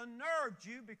really unnerved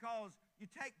you because you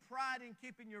take pride in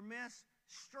keeping your mess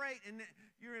straight and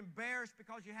you're embarrassed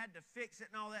because you had to fix it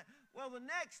and all that. Well, the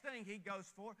next thing he goes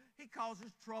for, he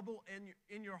causes trouble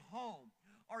in your home,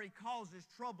 or he causes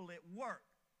trouble at work.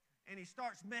 And he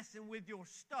starts messing with your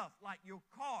stuff, like your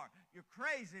car. You're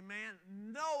crazy, man.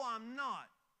 No, I'm not.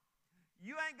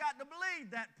 You ain't got to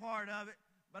believe that part of it,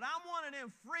 but I'm one of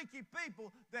them freaky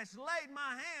people that's laid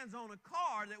my hands on a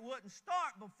car that wouldn't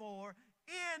start before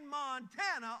in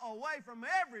Montana away from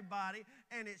everybody,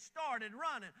 and it started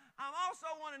running. I'm also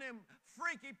one of them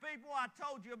freaky people I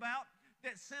told you about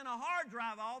that sent a hard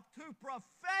drive off to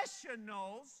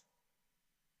professionals,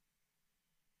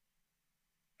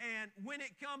 and when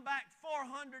it come back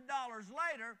 $400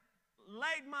 later,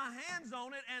 laid my hands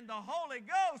on it, and the Holy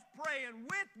Ghost praying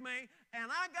with me, and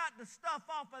I got the stuff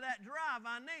off of that drive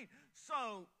I need.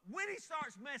 So when he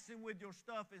starts messing with your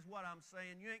stuff is what I'm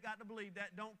saying. You ain't got to believe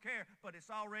that, don't care, but it's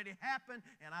already happened,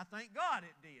 and I thank God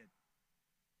it did.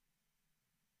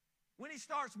 When he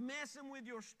starts messing with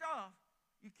your stuff,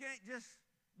 you can't just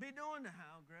be doing the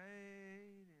how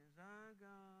great is our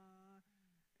God,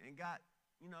 and got,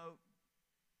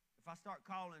 if I start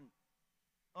calling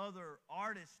other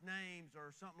artists' names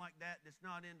or something like that that's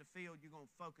not in the field, you're going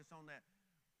to focus on that.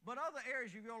 But other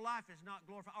areas of your life is not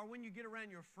glorifying. Or when you get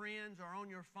around your friends or on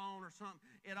your phone or something,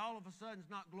 it all of a sudden is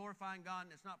not glorifying God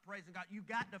and it's not praising God. You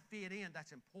got to fit in.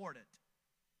 That's important.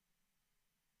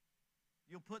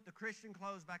 You'll put the Christian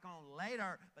clothes back on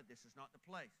later, but this is not the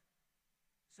place.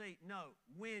 See, no,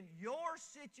 when your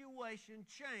situation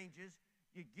changes,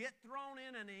 you get thrown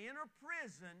in an inner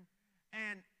prison,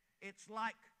 and it's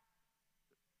like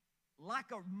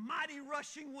a mighty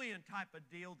rushing wind type of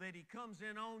deal that he comes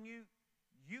in on you.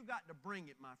 You got to bring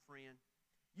it, my friend.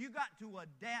 You got to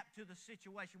adapt to the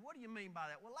situation. What do you mean by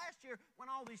that? Well, last year when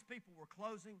all these people were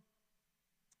closing,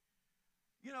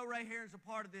 Ray Heron's a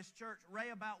part of this church. Ray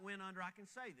about went under. I can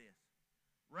say this.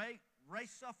 Ray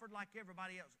suffered like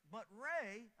everybody else. But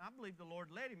Ray, I believe the Lord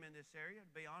led him in this area,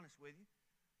 to be honest with you,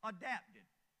 adapted.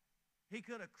 He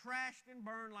could have crashed and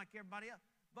burned like everybody else.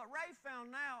 But Ray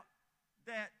found out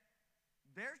that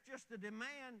there's just a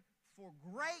demand for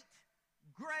great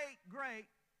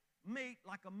meat,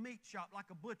 like a meat shop,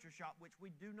 like a butcher shop, which we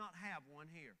do not have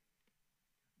one here.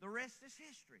 The rest is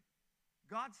history.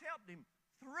 God's helped him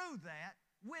through that,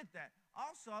 with that.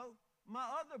 Also, my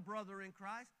other brother in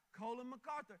Christ, Colin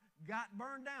MacArthur, got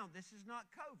burned down. This is not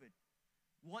COVID.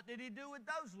 What did he do with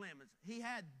those lemons? He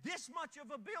had this much of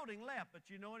a building left, but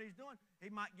you know what he's doing? He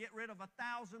might get rid of 1,000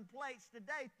 plates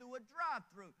today through a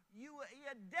drive-through. He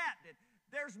adapted.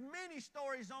 There's many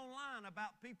stories online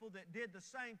about people that did the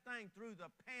same thing through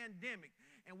the pandemic.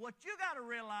 And what you got to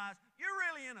realize, you're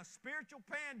really in a spiritual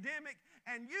pandemic,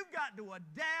 and you've got to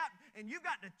adapt, and you've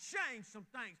got to change some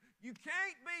things. You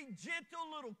can't be gentle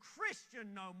little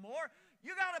Christian no more.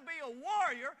 You got to be a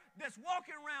warrior that's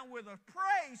walking around with a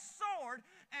praise sword,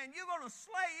 and you're going to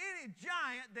slay any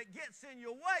giant that gets in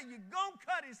your way. You're going to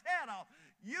cut his head off.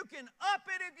 You can up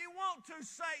it if you want to,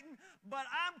 Satan, but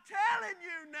I'm telling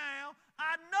you now,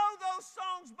 I know those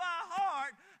songs by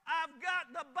heart. I've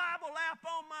got the Bible app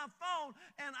on my phone,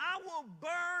 and I will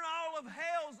burn all of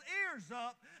hell's ears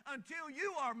up until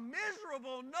you are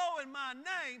miserable knowing my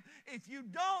name if you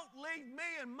don't leave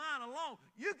me and mine alone.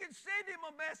 You can send him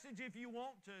a message if you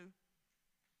want to.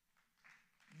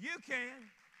 You can.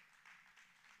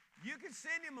 You can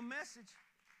send him a message.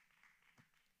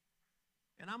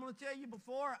 And I'm going to tell you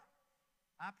before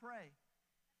I pray.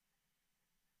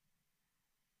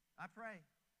 I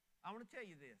want to tell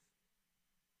you this.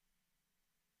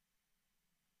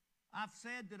 I've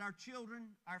said that our children,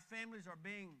 our families are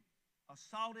being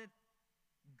assaulted,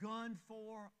 gunned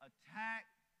for, attacked.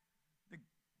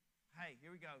 Hey,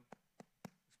 here we go.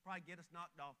 This will probably get us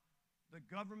knocked off. The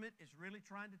government is really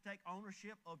trying to take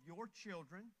ownership of your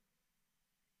children.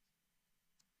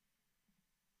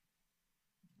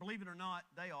 Believe it or not,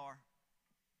 they are.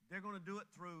 They're going to do it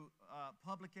through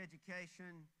public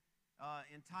education,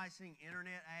 enticing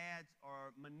internet ads,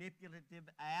 or manipulative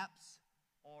apps,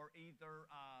 or either,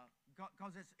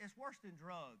 because it's worse than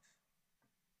drugs.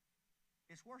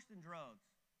 It's worse than drugs.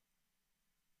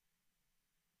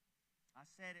 I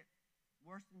said it,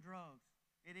 worse than drugs.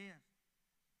 It is.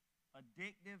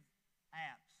 Addictive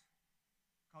apps.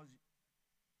 Because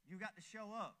You got to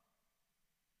show up.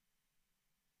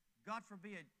 God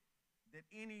forbid that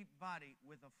anybody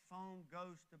with a phone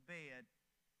goes to bed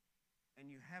and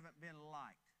you haven't been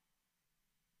liked.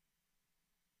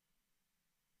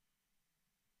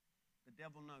 The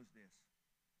devil knows this.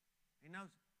 He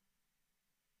knows it.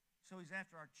 So he's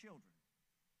after our children.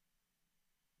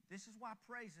 This is why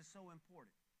praise is so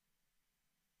important.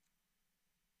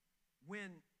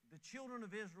 When the children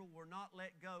of Israel were not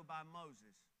let go by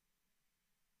Moses,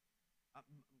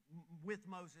 with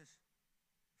Moses,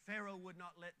 Pharaoh would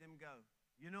not let them go.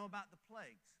 You know about the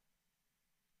plagues.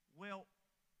 Well,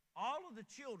 all of the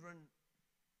children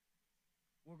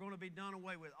were going to be done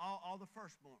away with. All the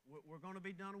firstborn were going to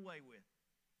be done away with.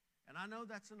 And I know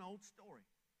that's an old story.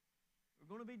 We're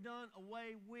going to be done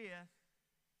away with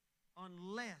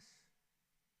unless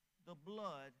the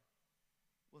blood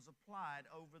was applied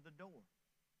over the door.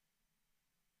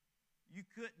 You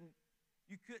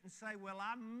couldn't say, well,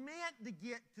 I meant to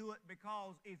get to it,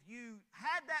 because if you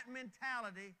had that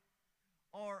mentality,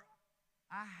 or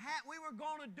we were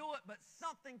going to do it, but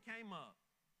something came up,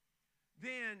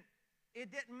 then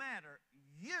it didn't matter.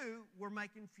 You were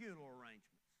making funeral arrangements.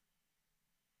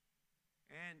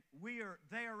 And we are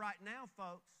there right now,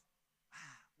 folks.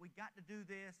 We got to do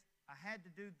this. I had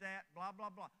to do that, blah,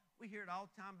 blah, blah. We hear it all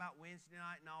the time about Wednesday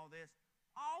night and all this.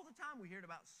 All the time we hear it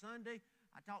about Sunday.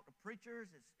 I talk to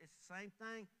preachers. It's the same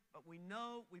thing. But we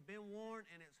know, we've been warned,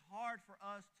 and it's hard for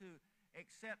us to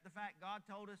accept the fact God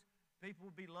told us people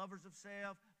would be lovers of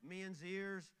self. Men's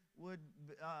ears would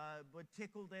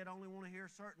tickle. They'd only want to hear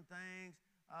certain things.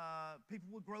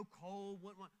 People would grow cold.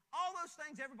 All those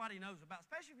things everybody knows about,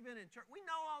 especially if you've been in church. We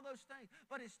know all those things,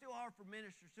 but it's still hard for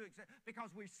ministers to accept,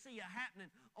 because we see it happening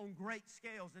on great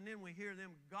scales, and then we hear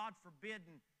them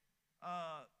God-forbidden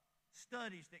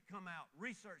studies that come out,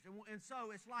 research. And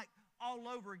so it's like all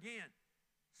over again.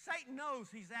 Satan knows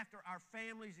he's after our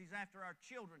families, he's after our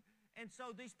children. And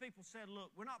so these people said,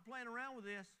 look, we're not playing around with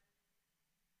this.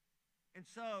 And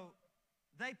so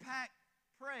they packed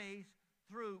praise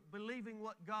through believing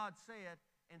what God said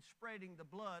and spreading the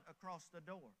blood across the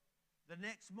door. The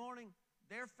next morning,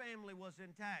 their family was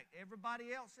intact.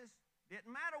 Everybody else's,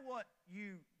 didn't matter what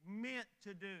you meant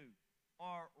to do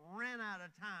or ran out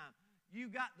of time. You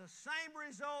got the same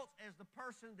results as the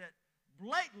person that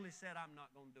blatantly said, I'm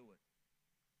not going to do it.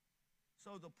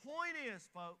 So the point is,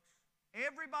 folks,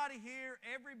 everybody here,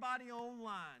 everybody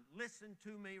online, listen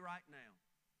to me right now.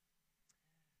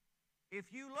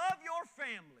 If you love your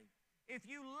family, if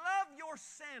you love your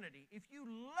sanity, if you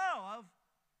love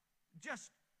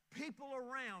just people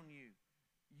around you,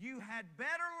 you had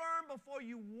better learn before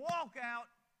you walk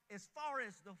out, as far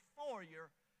as the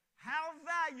foyer, how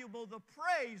valuable the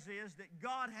praise is that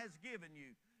God has given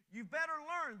you. You better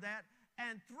learn that,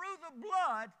 and through the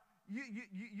blood,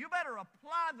 you better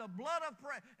apply the blood of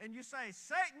praise. And you say,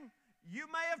 Satan, you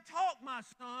may have talked my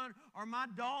son or my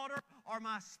daughter or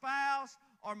my spouse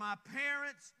or my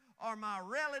parents or my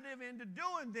relative into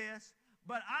doing this,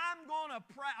 but I'm going to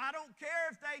pray. I don't care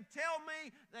if they tell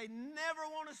me they never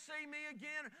want to see me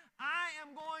again. I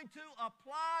am going to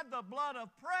apply the blood of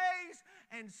praise,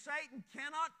 and Satan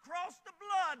cannot cross the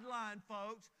bloodline,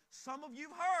 folks. Some of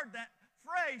you have heard that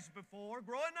phrase before,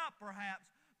 growing up perhaps,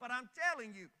 but I'm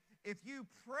telling you, if you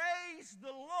praise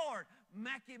the Lord,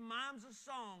 Mackie mimes a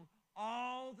song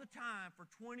all the time for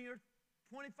 20 or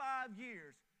 25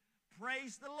 years.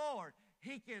 Praise the Lord.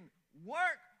 He can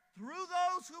work through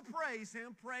those who praise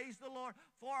Him. Praise the Lord.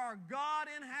 For our God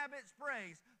inhabits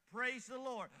praise. Praise the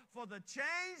Lord. For the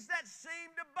chains that seem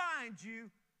to bind you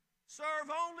serve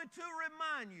only to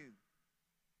remind you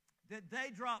that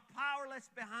they drop powerless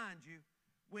behind you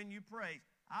when you praise.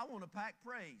 I want to pack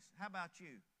praise. How about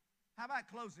you? How about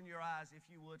closing your eyes, if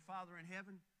you would? Father in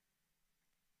heaven,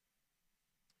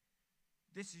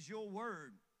 this is your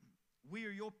word. We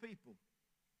are your people.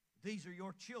 These are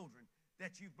your children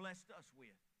that you've blessed us with.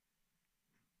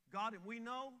 God, and we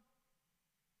know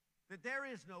that there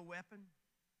is no weapon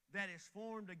that is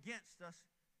formed against us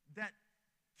that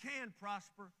can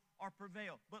prosper or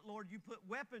prevail. But Lord, you put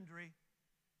weaponry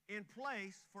in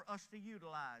place for us to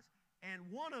utilize.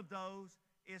 And one of those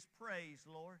is praise,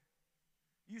 Lord.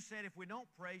 You said if we don't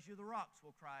praise you, the rocks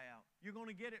will cry out. You're going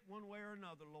to get it one way or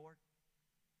another, Lord.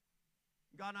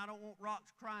 God, I don't want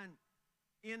rocks crying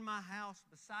in my house,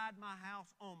 beside my house,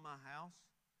 on my house.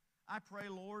 I pray,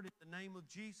 Lord, in the name of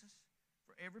Jesus,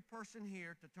 for every person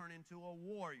here to turn into a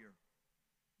warrior.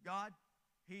 God,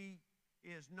 He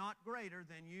is not greater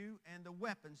than you and the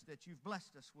weapons that you've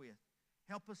blessed us with.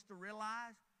 Help us to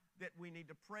realize that we need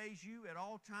to praise you at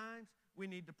all times. We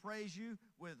need to praise you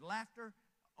with laughter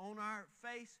on our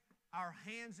face. our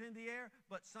hands in the air,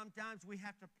 but sometimes we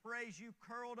have to praise you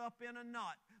curled up in a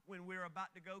knot when we're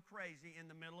about to go crazy in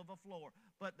the middle of a floor.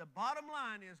 But the bottom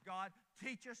line is, God,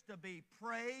 teach us to be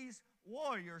praise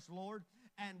warriors, Lord,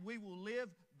 and we will live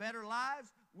better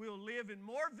lives. We'll live in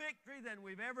more victory than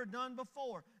we've ever done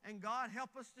before. And God,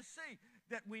 help us to see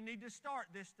that we need to start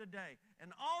this today.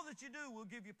 And all that you do will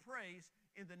give you praise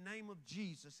in the name of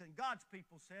Jesus. And God's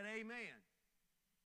people said, amen.